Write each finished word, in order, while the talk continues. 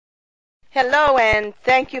Hello, and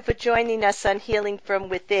thank you for joining us on Healing from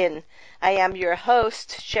Within. I am your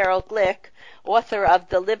host, Cheryl Glick, author of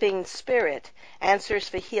The Living Spirit, Answers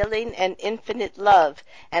for Healing and Infinite Love,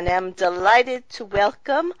 and am delighted to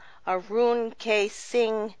welcome Arun K.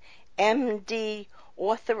 Singh, MD,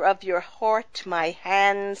 author of Your Heart, My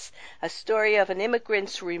Hands, a story of an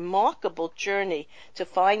immigrant's remarkable journey to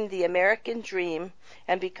find the American dream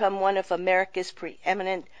and become one of America's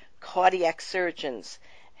preeminent cardiac surgeons.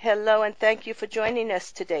 Hello, and thank you for joining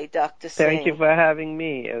us today, Dr. Singh. Thank you for having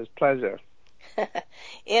me. It was a pleasure.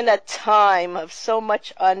 In a time of so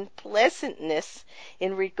much unpleasantness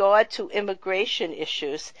in regard to immigration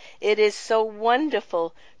issues, it is so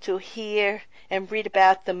wonderful to hear and read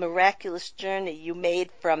about the miraculous journey you made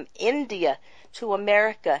from India to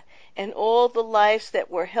America and all the lives that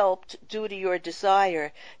were helped due to your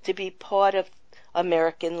desire to be part of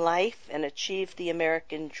American life and achieve the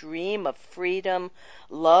American dream of freedom,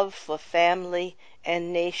 love for family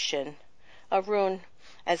and nation. Arun,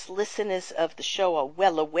 as listeners of the show are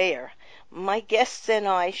well aware, my guests and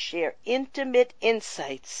I share intimate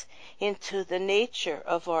insights into the nature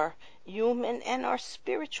of our human and our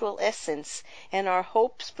spiritual essence and our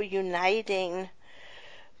hopes for uniting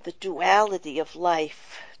the duality of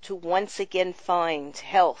life to once again find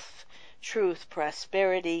health, truth,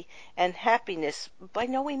 prosperity, and happiness by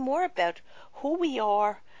knowing more about who we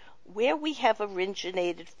are, where we have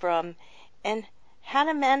originated from, and how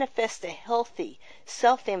to manifest a healthy,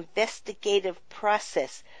 self-investigative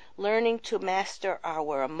process, learning to master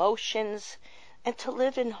our emotions and to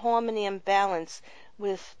live in harmony and balance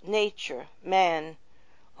with nature, man,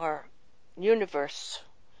 our universe.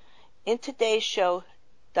 In today's show,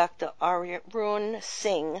 Dr. Arun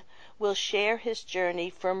Singh will share his journey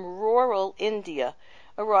from rural India,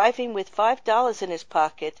 arriving with $5 in his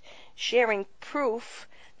pocket, sharing proof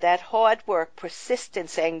that hard work,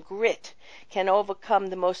 persistence, and grit can overcome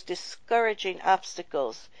the most discouraging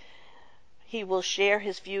obstacles. He will share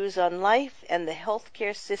his views on life and the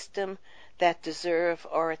healthcare system that deserve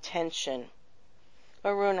our attention.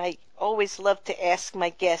 Arun, I always love to ask my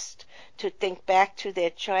guests to think back to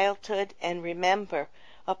their childhood and remember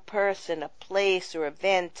a person, a place, or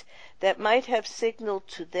event that might have signaled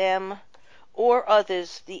to them or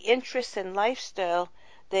others the interests and lifestyle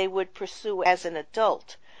they would pursue as an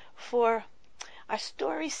adult. For our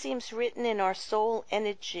story seems written in our soul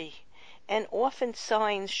energy, and often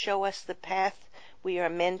signs show us the path we are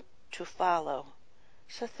meant to follow.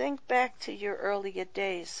 So think back to your earlier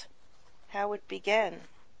days, how it began.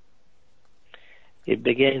 It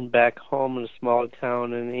began back home in a small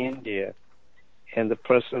town in India. And the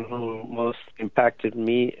person who most impacted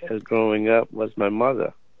me as growing up was my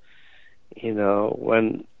mother. You know,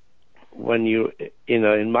 when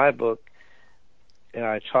in my book,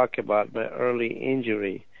 I talk about my early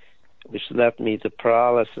injury, which left me to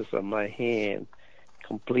paralysis of my hand,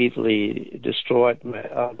 completely destroyed my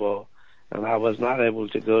elbow, and I was not able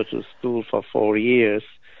to go to school for 4 years.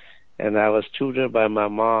 And I was tutored by my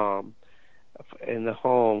mom in the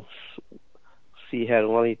home. She had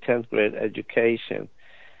only 10th grade education,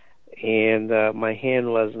 and my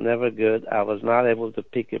hand was never good. I was not able to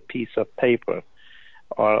pick a piece of paper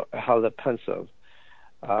or hold a pencil.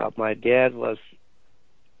 My dad was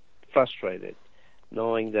frustrated,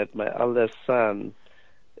 knowing that my eldest son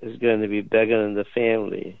is going to be beggar in the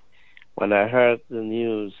family. When I heard the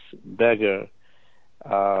news, beggar,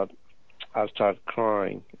 I started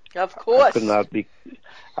crying. Of course.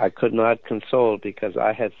 I could not console because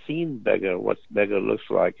I had seen beggar, what beggar looks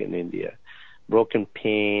like in India. Broken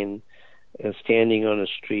pane, standing on the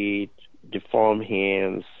street, deformed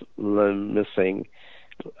hands, limb missing,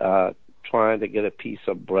 trying to get a piece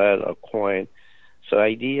of bread or coin. So the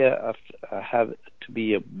idea of having to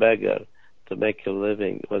be a beggar to make a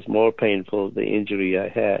living was more painful than the injury I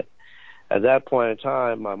had. At that point in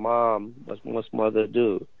time, my mom, what most mothers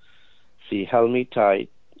do, she held me tight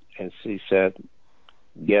and she said,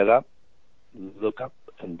 "Get up, look up,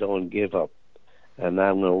 and don't give up. And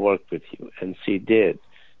I'm going to work with you." And she did.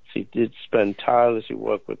 She did spend tirelessly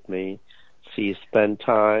work with me. She spent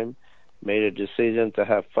time, made a decision to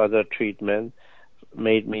have further treatment,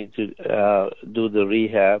 made me to do the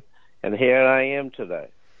rehab, and here I am today.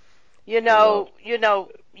 You know,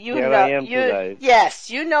 I am today.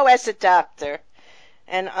 Yes, you know as a doctor,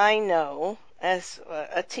 and I know as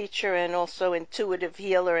a teacher and also intuitive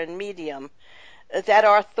healer and medium, that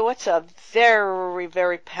our thoughts are very,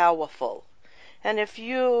 very powerful. And if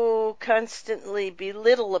you constantly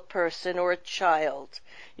belittle a person or a child,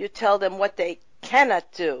 you tell them what they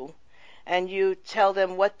cannot do, and you tell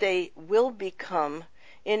them what they will become,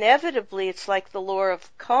 inevitably it's like the law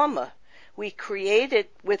of karma. we create it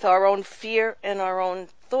with our own fear and our own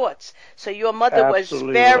thoughts. So your mother was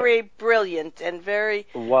Absolutely right. very brilliant and very,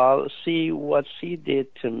 Well, see what she did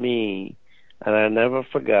to me, and I never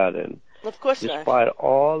forgotten. of course not. Despite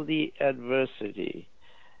all the adversity,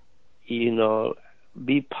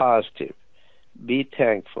 be positive, be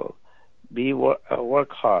thankful,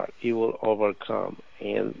 work hard. You will overcome.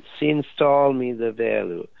 And she installed me the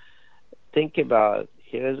value. Think about it.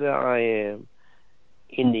 Here's where I am,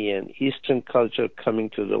 Indian, Eastern culture coming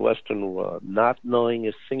to the Western world, not knowing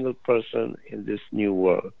a single person in this new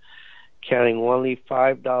world, carrying only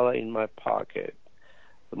 $5 in my pocket,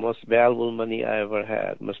 the most valuable money I ever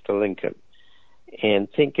had, Mr. Lincoln.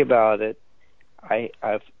 And think about it. I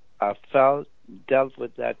dealt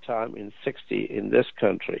with that time in '60 in this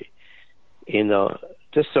country.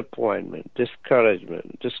 Disappointment,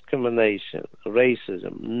 discouragement, discrimination,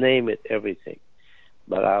 racism, name it, everything.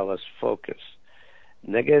 But I was focused.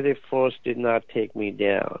 Negative force did not take me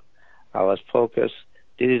down. I was focused.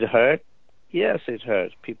 Did it hurt? Yes, it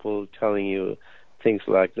hurt. People telling you things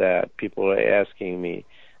like that. People are asking me.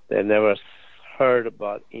 They never heard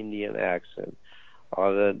about Indian accent, or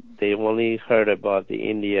that they only heard about the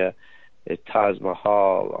India, Taj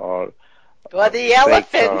Mahal, or the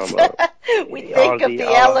elephant. We think of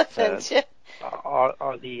the elephant.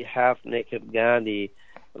 Or the half-naked Gandhi,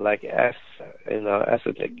 like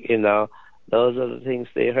ascetic. Those are the things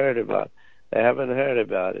they heard about. They haven't heard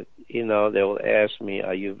about it. They will ask me,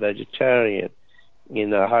 "Are you vegetarian?"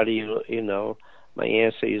 How do you? My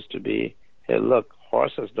answer used to be, "Hey, look,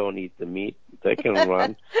 horses don't eat the meat. They can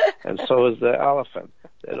run, and so is the elephant.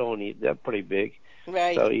 They don't eat. They're pretty big."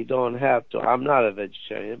 Right. So you don't have to. I'm not a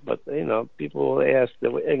vegetarian, but people will ask. They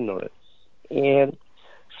were ignorant, and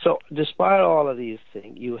so despite all of these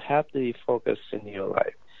things, you have to be focused in your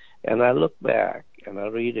life. And I look back and I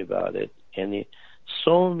read about it, and it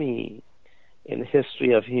showed me in the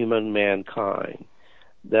history of human mankind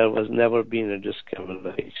there was never been a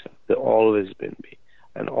discrimination. There always been be,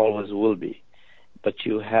 and always will be. But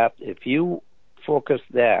if you focus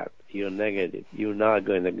that, you're negative. You're not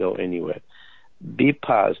going to go anywhere. Be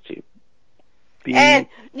positive.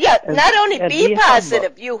 Not only be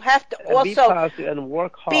positive, you have to also be positive and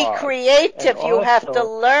work hard. Be creative. You have to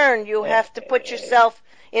learn. You have to put yourself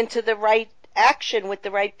into the right action with the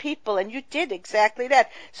right people, and you did exactly that.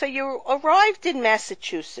 So you arrived in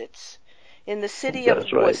Massachusetts, in the city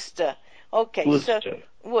of Worcester. Okay,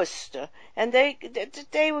 Worcester, and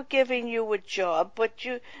they were giving you a job, but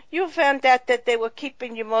you found out that they were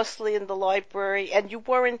keeping you mostly in the library, and you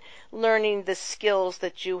weren't learning the skills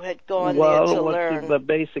that you had gone there to learn. But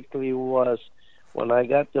basically was when I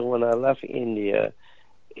left India,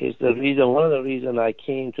 is one of the reasons I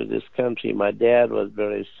came to this country. My dad was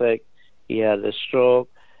very sick. He had a stroke.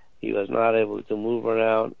 He was not able to move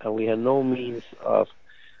around, and we had no means of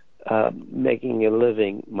making a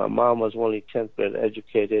living. My mom was only 10th grade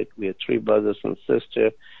educated. We had 3 brothers and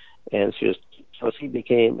sister, and she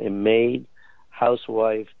became a maid,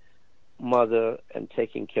 housewife, mother, and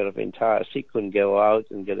taking care of entire. She couldn't go out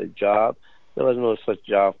and get a job. There was no such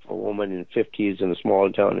job for a woman in 50s in a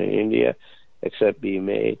small town in India, except being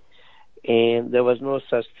maid. And there was no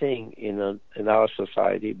such thing in our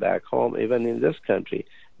society back home, even in this country.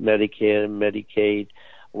 Medicare, Medicaid,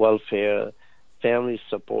 welfare. Family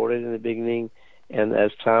supported in the beginning, and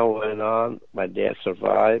as time went on, my dad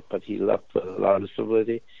survived, but he left with a lot of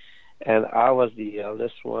disability. And I was the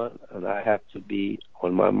eldest one, and I had to be,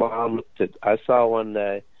 when my mom I saw one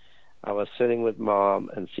day, I was sitting with Mom,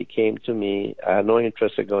 and she came to me. I had no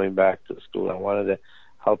interest in going back to school. I wanted to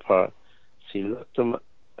help her. She looked in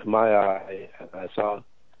my eye, and I saw a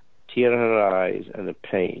tear in her eyes and a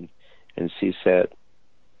pain. And she said,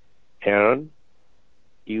 "Aaron,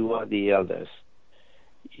 you are the eldest.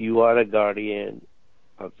 You are a guardian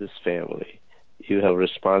of this family. You have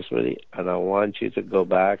responsibility, and I want you to go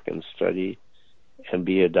back and study and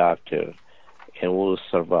be a doctor, and we'll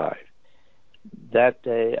survive." That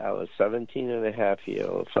day, I was 17 and a half years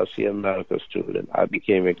old, first-year medical student. I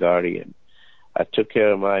became a guardian. I took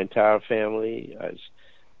care of my entire family.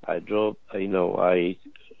 I drove,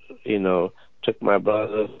 took my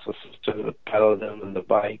brothers and sisters, pedaled them on the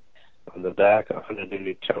bike on the back,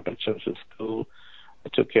 100-degree temperature to school. I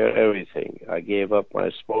took care of everything. I gave up my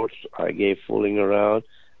sports. I gave fooling around.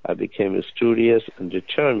 I became studious and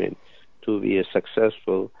determined to be a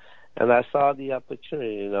successful. And I saw the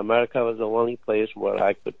opportunity. And America was the only place where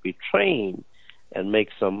I could be trained and make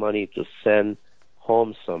some money to send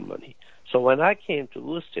home some money. So when I came to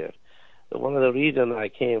Worcester, one of the reasons I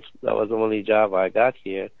came, that was the only job I got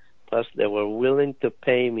here. Plus, they were willing to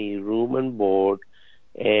pay me room and board,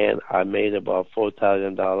 and I made about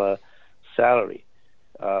 $4,000 salary.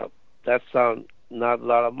 That sounds not a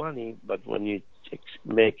lot of money, but when you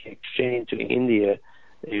make exchange to India,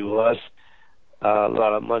 it was a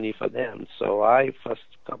lot of money for them. So first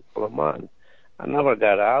couple of months, I never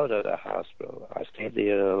got out of the hospital. I stayed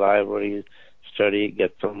there in the library, study,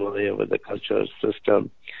 get familiar with the cultural system,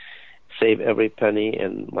 save every penny,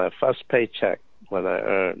 and my first paycheck when I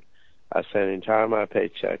earned, I sent entire my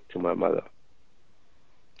paycheck to my mother.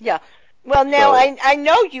 Yeah. Well, now So, I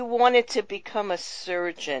know you wanted to become a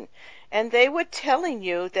surgeon, and they were telling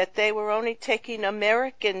you that they were only taking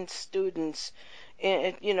American students,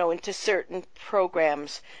 into certain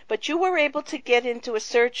programs. But you were able to get into a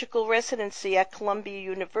surgical residency at Columbia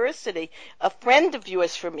University. A friend of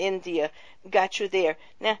yours from India got you there.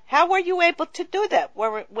 Now, how were you able to do that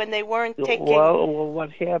when they weren't taking? well,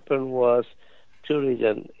 what happened was two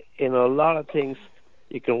reasons. A lot of things,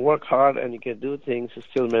 you can work hard and you can do things, it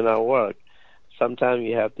still may not work. Sometimes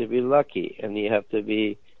you have to be lucky and you have to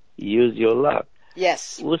use your luck.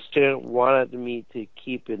 Yes. Worcester wanted me to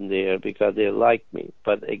keep in there because they liked me.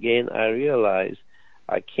 But again, I realized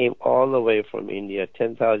I came all the way from India,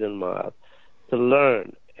 10,000 miles, to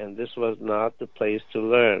learn. And this was not the place to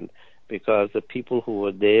learn because the people who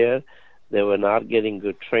were there, they were not getting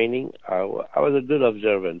good training. I was a good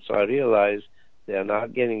observant, so I realized they are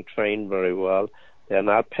not getting trained very well. They are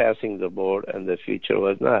not passing the board, and the future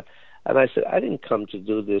was not. And I said, I didn't come to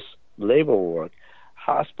do this labor work.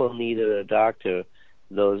 Hospital needed a doctor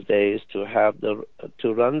those days to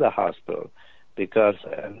run the hospital because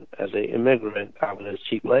as an immigrant I was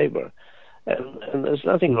cheap labor, and there's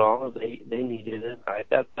nothing wrong. They needed it. I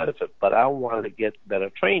got benefit, but I wanted to get better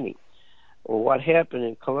training. Well, what happened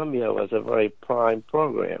in Colombia was a very prime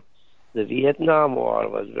program. The Vietnam War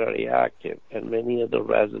was very active, and many of the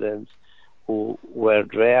residents who were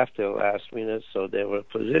drafted last minute, so there were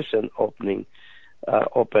positions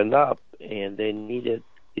opened up, and they needed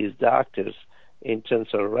these doctors, interns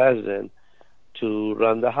or residents, to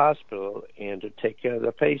run the hospital and to take care of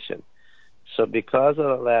the patient. So because of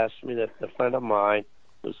the last minute, a friend of mine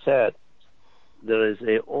who said there is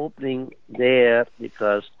an opening there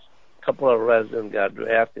because a couple of residents got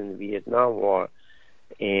drafted in the Vietnam War,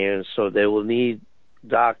 and so they will need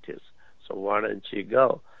doctors. So why don't you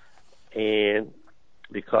go? And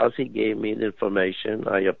because he gave me the information,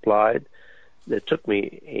 I applied. They took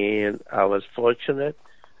me, and I was fortunate.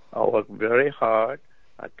 I worked very hard.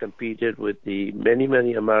 I competed with the many,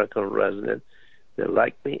 many American residents. They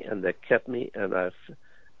liked me, and they kept me, and I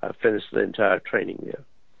finished the entire training there.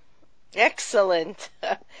 Excellent.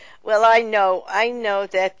 Well, I know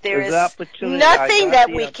that there There's is opportunity. nothing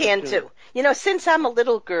that we can't do. Since I'm a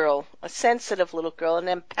little girl, a sensitive little girl, an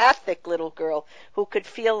empathic little girl who could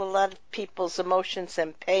feel a lot of people's emotions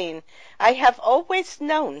and pain, I have always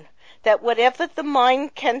known that whatever the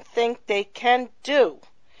mind can think, they can do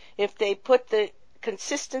if they put the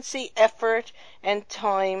consistency, effort, and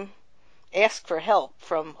time, ask for help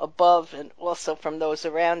from above and also from those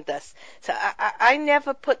around us. So I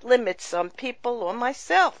never put limits on people or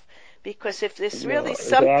myself, because if there's really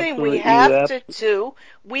something we have to do,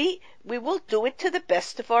 we will do it to the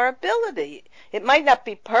best of our ability. It might not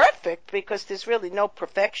be perfect because there's really no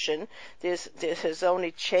perfection. There's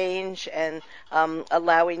only change and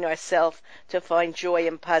allowing ourselves to find joy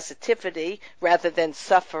and positivity rather than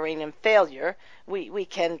suffering and failure. We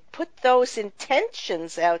can put those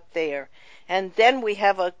intentions out there, and then we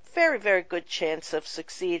have a very, very good chance of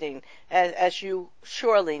succeeding, as you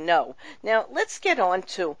surely know. Now, let's get on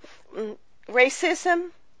to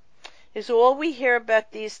racism is all we hear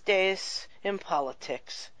about these days in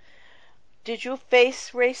politics. Did you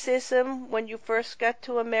face racism when you first got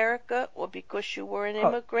to America, or because you were an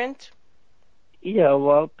immigrant? Yeah,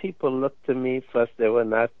 well, people looked to me first. They were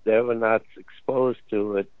not exposed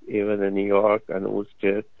to it, even in New York and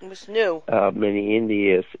Worcester. It was new. Many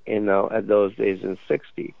Indians, at those days in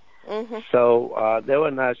 '60. Mm-hmm. So they were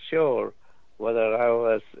not sure whether I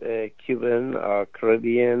was Cuban or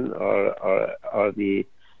Caribbean or the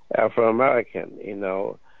Afro-American.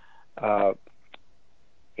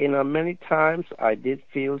 Many times I did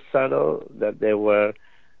feel subtle that they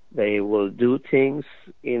will do things.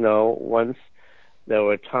 Once there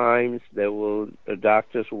were times the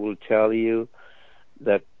doctors will tell you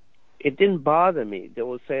that it didn't bother me. They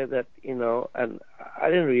will say that, and I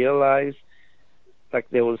didn't realize, like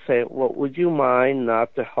they will say, well, would you mind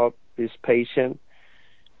not to help this patient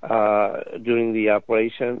during the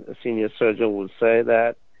operation? A senior surgeon would say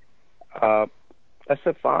that. I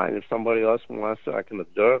said, fine, if somebody else wants to, I can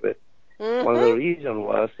observe it. Mm-hmm. One of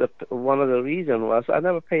the reasons was I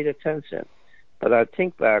never paid attention. But I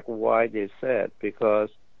think back why they said, because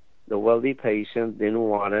the wealthy patients didn't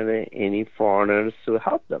want any foreigners to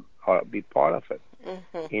help them or be part of it.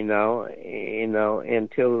 Mm-hmm.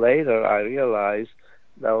 Until later I realized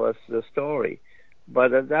that was the story.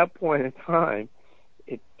 But at that point in time,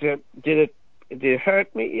 did it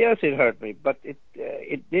hurt me? Yes, it hurt me, but it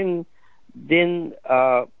didn't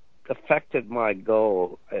affected my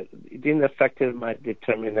goal. It didn't affected my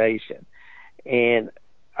determination. And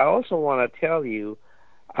I also want to tell you,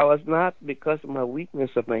 I was not, because of my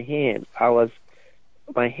weakness of my hand.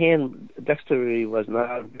 My hand dexterity was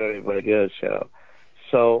not very, very good, Cheryl.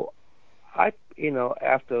 So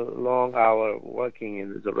after a long hour working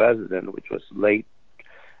as a resident, which was late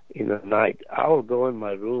in the night, I would go in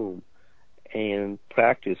my room and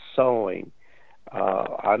practice sewing.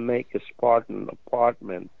 I make a Spartan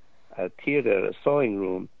apartment, a theater, a sewing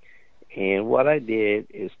room, and what I did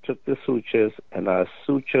is took the sutures and I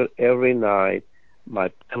sutured every night my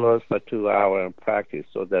pillows for 2 hours and practice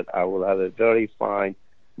so that I will have a very fine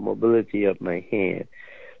mobility of my hand.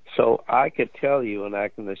 So I could tell you and I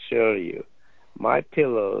can assure you, my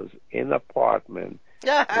pillows in the apartment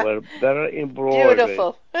were better embroidered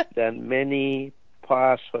Beautiful. than many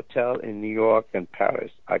posh hotels in New York and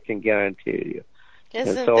Paris. I can guarantee you.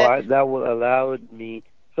 Isn't and so that... that will allow me.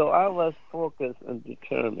 So I was focused and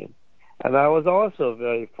determined. And I was also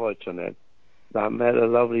very fortunate that I met a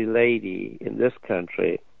lovely lady in this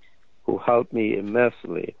country who helped me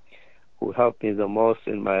immensely, who helped me the most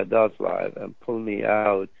in my adult life and pulled me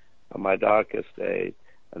out of my darkest days.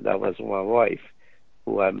 And that was my wife,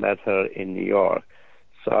 who I met her in New York.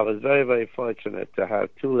 So I was very, very fortunate to have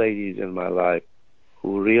two ladies in my life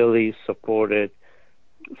who really supported,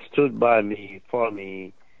 stood by me, for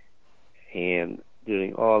me, and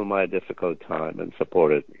during all my difficult time and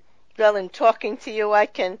supported me. Well, in talking to you, I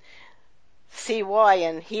can see why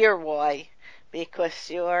and hear why, because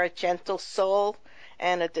you are a gentle soul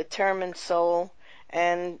and a determined soul,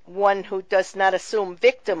 and one who does not assume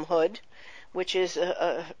victimhood, which is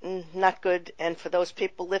not good. And for those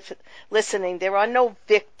people listening, there are no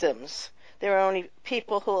victims. There are only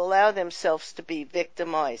people who allow themselves to be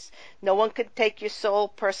victimized. No one can take your soul,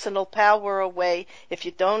 personal power away if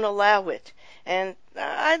you don't allow it. And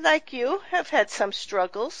I, like you, have had some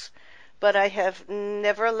struggles, but I have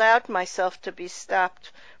never allowed myself to be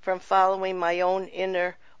stopped from following my own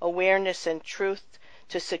inner awareness and truth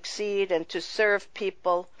to succeed and to serve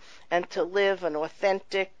people and to live an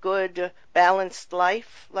authentic, good, balanced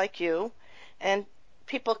life like you. And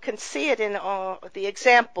people can see it in the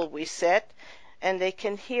example we set, and they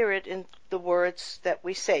can hear it in the words that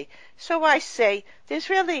we say. So I say there's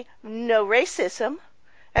really no racism,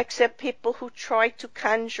 except people who try to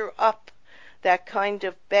conjure up that kind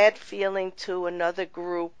of bad feeling to another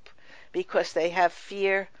group because they have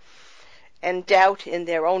fear and doubt in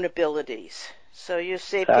their own abilities. So you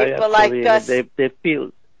see, people like us, they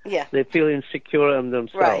feel insecure in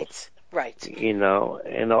themselves. Right.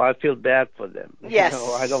 I feel bad for them. Yes.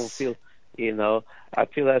 I don't feel, I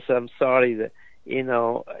feel as I'm sorry that,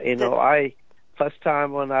 I first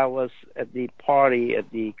time when I was at the party at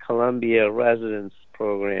the Columbia Residence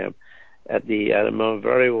Program, I remember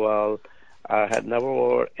very well. I had never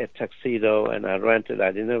wore a tuxedo, and I rented.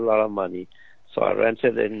 I didn't have a lot of money, so I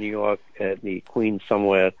rented in New York at the Queens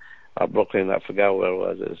somewhere, Brooklyn. I forgot where it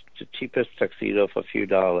was. It was the cheapest tuxedo for a few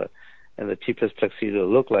dollars, and the cheapest tuxedo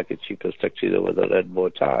looked like the cheapest tuxedo with a red bow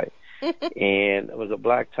tie, and it was a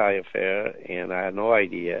black tie affair, and I had no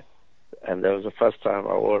idea. And that was the first time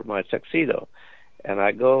I wore my tuxedo. And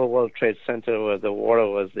I go to World Trade Center where the water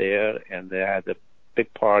was there, and they had a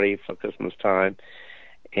big party for Christmas time.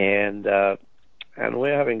 And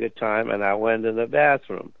we're having a good time, and I went in the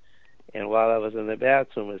bathroom. And while I was in the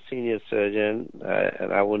bathroom, a senior surgeon,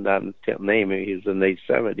 and I would not name him, he was in the late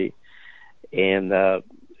 70s, and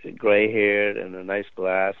gray-haired and a nice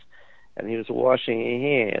glass, and he was washing a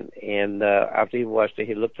hand. And after he washed it,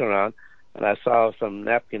 he looked around, and I saw some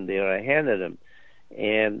napkin there. I handed him,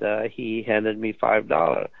 and he handed me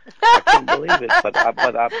 $5. I couldn't believe it, but I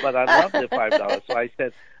loved the $5. So I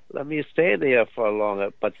said, let me stay there for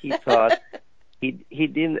longer. But he thought he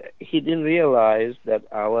didn't realize that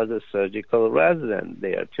I was a surgical resident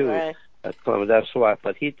there too. Right. That's why.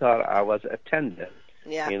 But he thought I was attendant.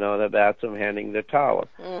 Yeah. In the bathroom handing the towel.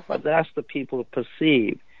 Mm-hmm. But that's the people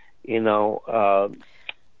perceive.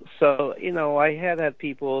 So I had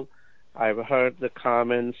people. I've heard the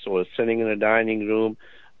comments, or sitting in a dining room,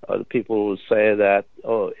 the people will say that,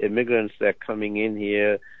 immigrants, they're coming in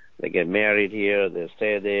here, they get married here, they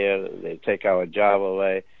stay there, they take our job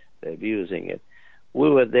away, they're abusing it. We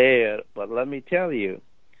were there, but let me tell you,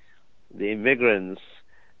 the immigrants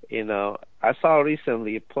I saw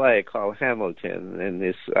recently a play called Hamilton,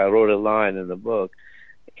 and I wrote a line in the book,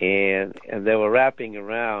 and they were wrapping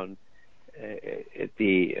around at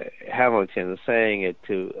the Hamilton, saying it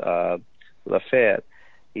to Lafayette.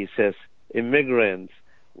 He says, "Immigrants,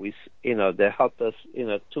 they helped us.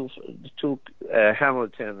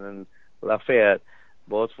 Hamilton and Lafayette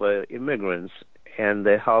both were immigrants, and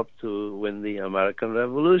they helped to win the American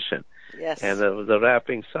Revolution." Yes. And the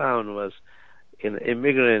wrapping sound was,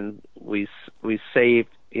 immigrant, we saved,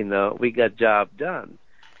 we got job done.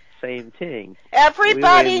 Same thing.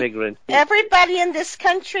 Everybody in this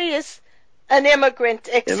country is an immigrant,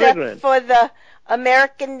 except for the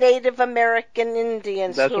Native American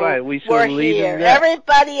Indians That's who right. We were here.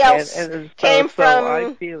 Everybody else came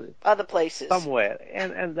from other places. Somewhere.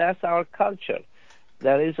 And that's our culture.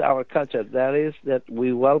 That is our culture. That is that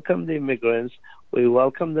we welcome the immigrants, we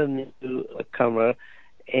welcome the newcomer,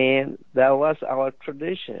 and that was our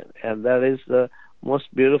tradition. And that is the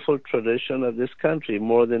most beautiful tradition of this country,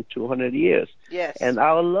 more than 200 years. Yes. And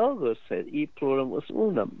our logo said, E pluribus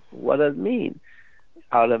unum. What does it mean?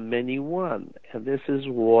 Out of many, one. And this is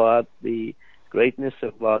what the greatness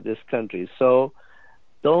about this country. So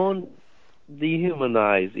don't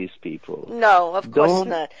dehumanize these people. No, of course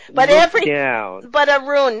not. But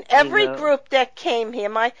Arun, every group that came here,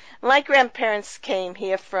 my grandparents came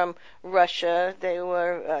here from Russia. They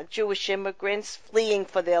were Jewish immigrants fleeing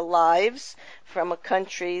for their lives from a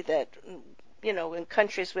country that, in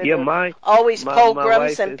countries where there were always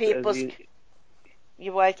pogroms and people's.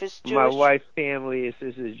 Your wife is Jewish? My wife's family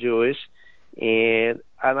is Jewish, and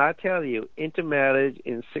I tell you, intermarriage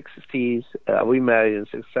in 60s, we married in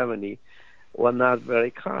 670, was not very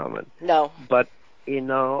common. No. But, it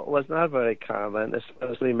was not very common,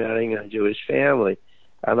 especially marrying a Jewish family.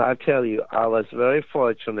 And I tell you, I was very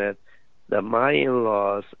fortunate that my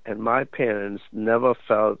in-laws and my parents never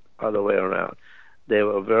felt other way around. They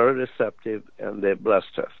were very receptive, and they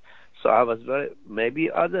blessed us. So I was maybe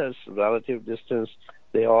others, relative distance,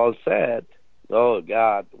 they all said, "Oh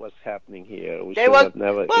God, what's happening here? They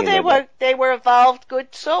were evolved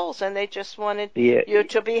good souls, and they just wanted you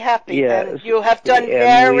to be happy. Yeah, and you have done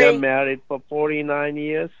and we are married for 49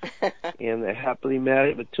 years, and happily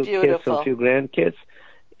married with 2 kids and 2 grandkids.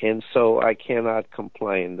 And so I cannot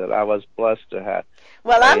complain that I was blessed to have.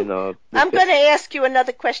 Well, I'm going to ask you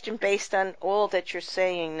another question based on all that you're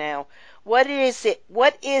saying now. What is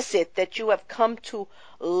it that you have come to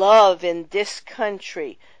love in this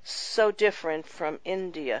country so different from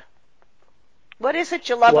India? What is it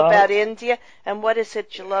you love about India, and what is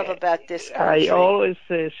it you love about this country? I always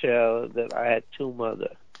say, Cheryl, that I had 2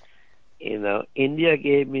 mothers. India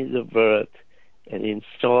gave me the birth and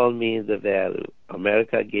installed me in the value.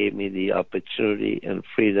 America gave me the opportunity and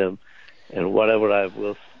freedom, and whatever I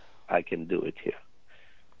will, I can do it here.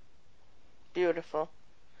 Beautiful.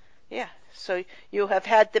 Yeah, so you have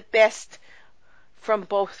had the best from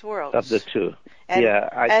both worlds. Of the 2.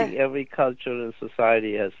 I think every culture and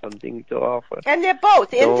society has something to offer. And they're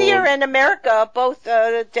both. India and America are both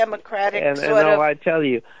democratic I tell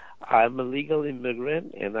you, I'm a legal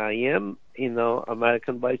immigrant, and I am,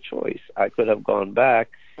 American by choice. I could have gone back,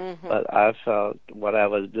 but I felt what I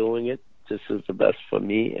was doing, this is the best for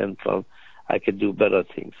me, and I could do better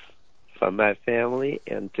things for my family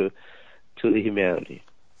and to the humanity.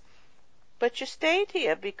 But you stayed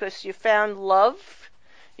here because you found love,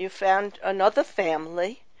 you found another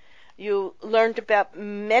family, you learned about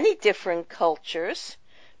many different cultures,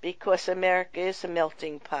 because America is a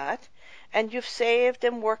melting pot, and you've saved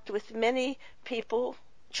and worked with many people,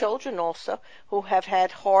 children also, who have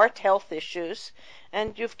had health issues,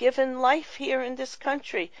 and you've given life here in this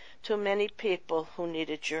country to many people who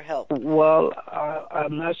needed your help. Well,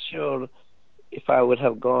 I'm not sure if I would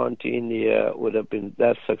have gone to India, would have been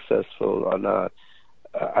that successful or not.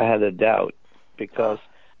 I had a doubt because,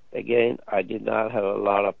 again, I did not have a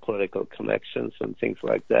lot of political connections and things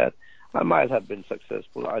like that. I might have been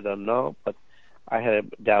successful, I don't know, but I had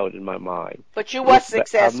a doubt in my mind. But you were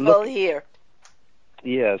successful here.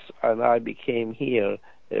 Yes, and I became here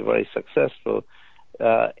very successful.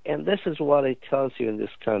 And this is what it tells you in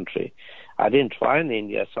this country. I didn't try in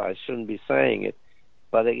India, so I shouldn't be saying it.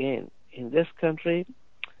 But again, in this country,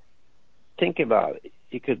 think about it.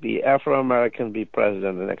 You could be Afro-American, be president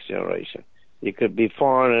of the next generation. You could be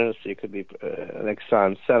foreigners. You could be next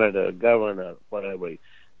time senator, governor, whatever.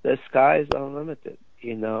 The sky is unlimited,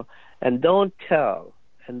 And don't tell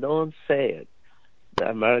and don't say it. The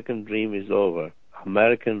American dream is over.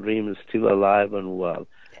 American dream is still alive and well.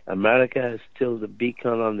 America is still the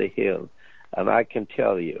beacon on the hill. And I can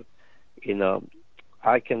tell you,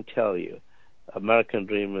 American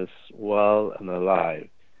dream is well and alive.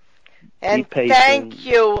 Be And thank patient.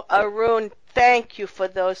 you, Arun. Thank you for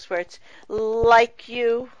those words. Like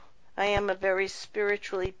you, I am a very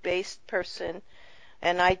spiritually based person,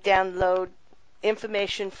 and I download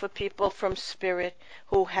information for people from Spirit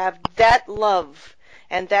who have that love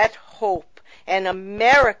and that hope. And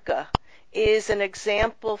America is an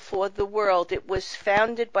example for the world. It was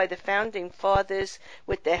founded by the founding fathers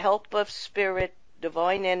with the help of Spirit,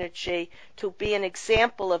 divine energy, to be an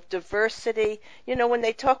example of diversity. You know, when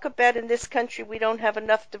they talk about in this country we don't have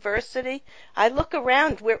enough diversity, I look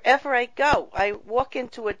around wherever I go. I walk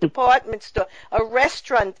into a department store, a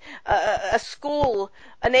restaurant, a school,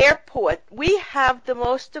 an airport. We have the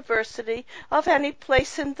most diversity of any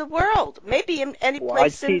place in the world, maybe in any Well,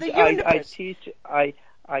 place in the universe.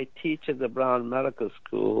 I teach at the Brown Medical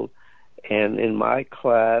School, and in my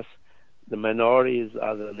class, the minorities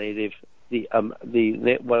are the native,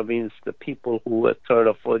 what means the people who are third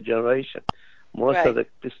or fourth generation. Most Right. of the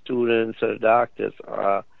students or doctors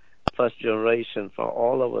are first generation from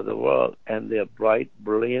all over the world, and they're bright,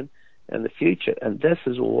 brilliant, in the future. And this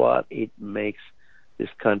is what it makes this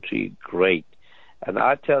country great. And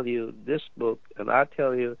I tell you, this book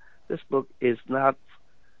is not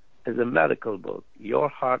as a medical book. Your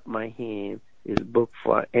Heart, My Hand is a book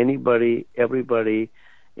for anybody, everybody,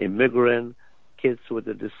 immigrant, kids with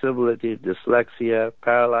a disability, dyslexia,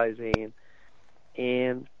 paralyzed hand,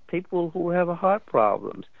 and people who have heart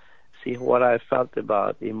problems. See what I felt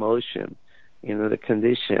about emotion, the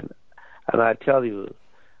condition. And I tell you,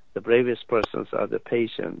 the bravest persons are the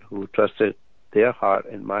patient who trusted their heart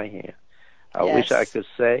in my hand. I wish I Yes. could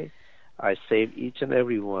say I saved each and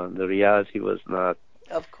every one. The reality was not.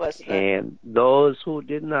 Of course not. And those who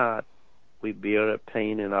did not, we bear a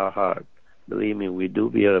pain in our heart. Believe me, we do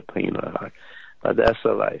bear a pain in our heart. But that's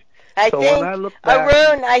the life. So when I look back,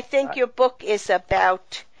 Arun, I think your book is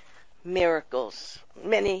about miracles.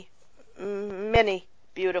 Many, many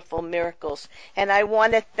beautiful miracles. And I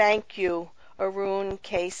want to thank you, Arun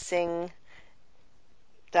K. Singh,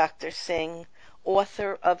 Dr. Singh,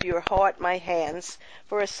 author of Your Heart, My Hands,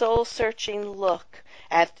 for a soul-searching look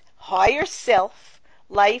at higher self,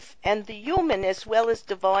 life, and the human as well as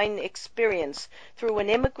divine experience through an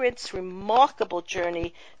immigrant's remarkable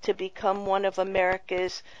journey to become one of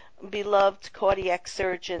America's beloved cardiac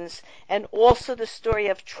surgeons, and also the story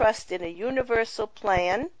of trust in a universal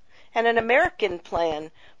plan and an American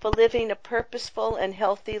plan for living a purposeful and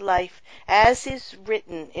healthy life as is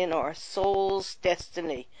written in our soul's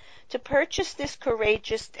destiny. To purchase this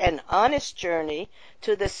courageous and honest journey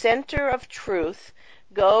to the center of truth,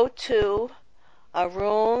 go to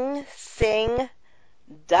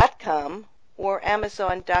arunsingh.com or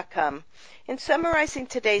amazon.com. In summarizing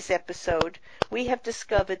today's episode, we have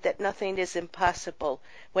discovered that nothing is impossible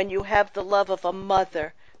when you have the love of a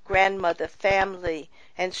mother, grandmother, family,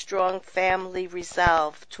 and strong family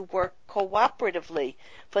resolve to work cooperatively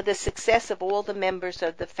for the success of all the members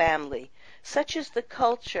of the family. Such is the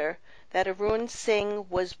culture that Arun Singh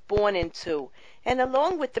was born into, and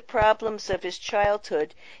along with the problems of his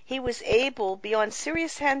childhood, he was able, beyond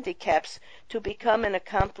serious handicaps, to become an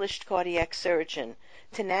accomplished cardiac surgeon.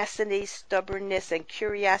 Tenacity, stubbornness, and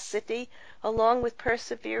curiosity, along with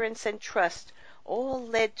perseverance and trust, all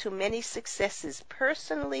led to many successes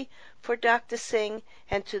personally for Dr. Singh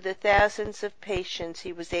and to the thousands of patients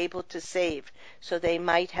he was able to save so they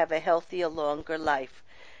might have a healthier, longer life.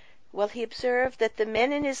 Well, he observed that the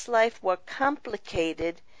men in his life were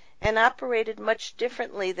complicated and operated much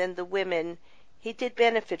differently than the women. He did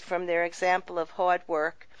benefit from their example of hard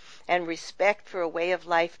work and respect for a way of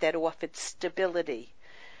life that offered stability.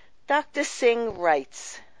 Dr. Singh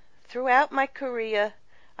writes, "Throughout my career,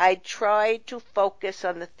 I tried to focus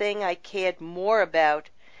on the thing I cared more about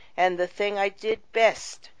and the thing I did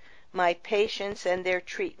best, my patients and their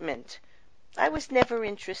treatment. I was never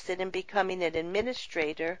interested in becoming an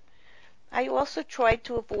administrator. I also tried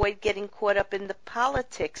to avoid getting caught up in the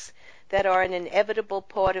politics that are an inevitable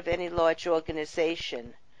part of any large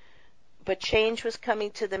organization. But change was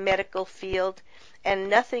coming to the medical field, and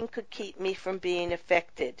nothing could keep me from being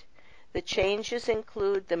affected. The changes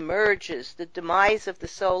include the mergers, the demise of the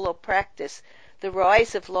solo practice, the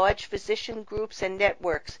rise of large physician groups and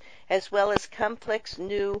networks, as well as complex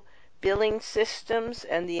new billing systems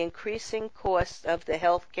and the increasing cost of the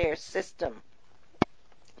healthcare system.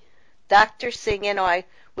 Dr. Singh and I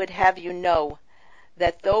would have you know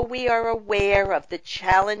that though we are aware of the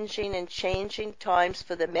challenging and changing times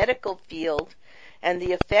for the medical field and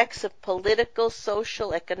the effects of political,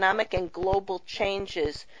 social, economic, and global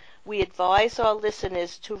changes, we advise our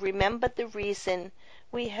listeners to remember the reason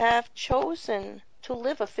we have chosen to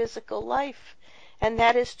live a physical life and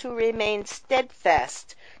that is to remain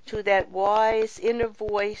steadfast to that wise inner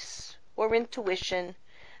voice or intuition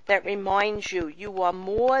that reminds you you are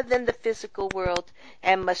more than the physical world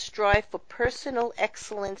and must strive for personal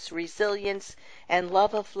excellence, resilience, and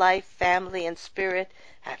love of life, family, and spirit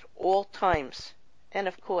at all times. And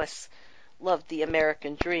of course, love the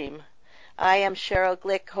American dream. I am Cheryl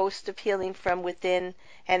Glick, host of Healing from Within,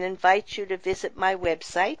 and invite you to visit my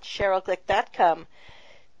website, CherylGlick.com,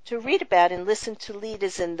 to read about and listen to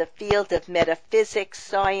leaders in the field of metaphysics,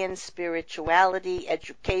 science, spirituality,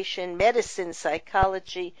 education, medicine,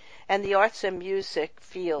 psychology, and the arts and music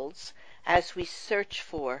fields as we search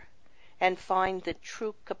for and find the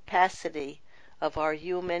true capacity of our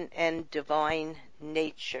human and divine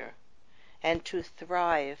nature, and to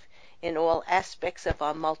thrive in all aspects of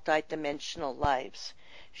our multidimensional lives.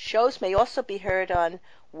 Shows may also be heard on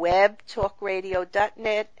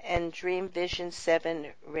webtalkradio.net and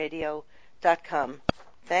dreamvision7radio.com.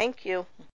 Thank you.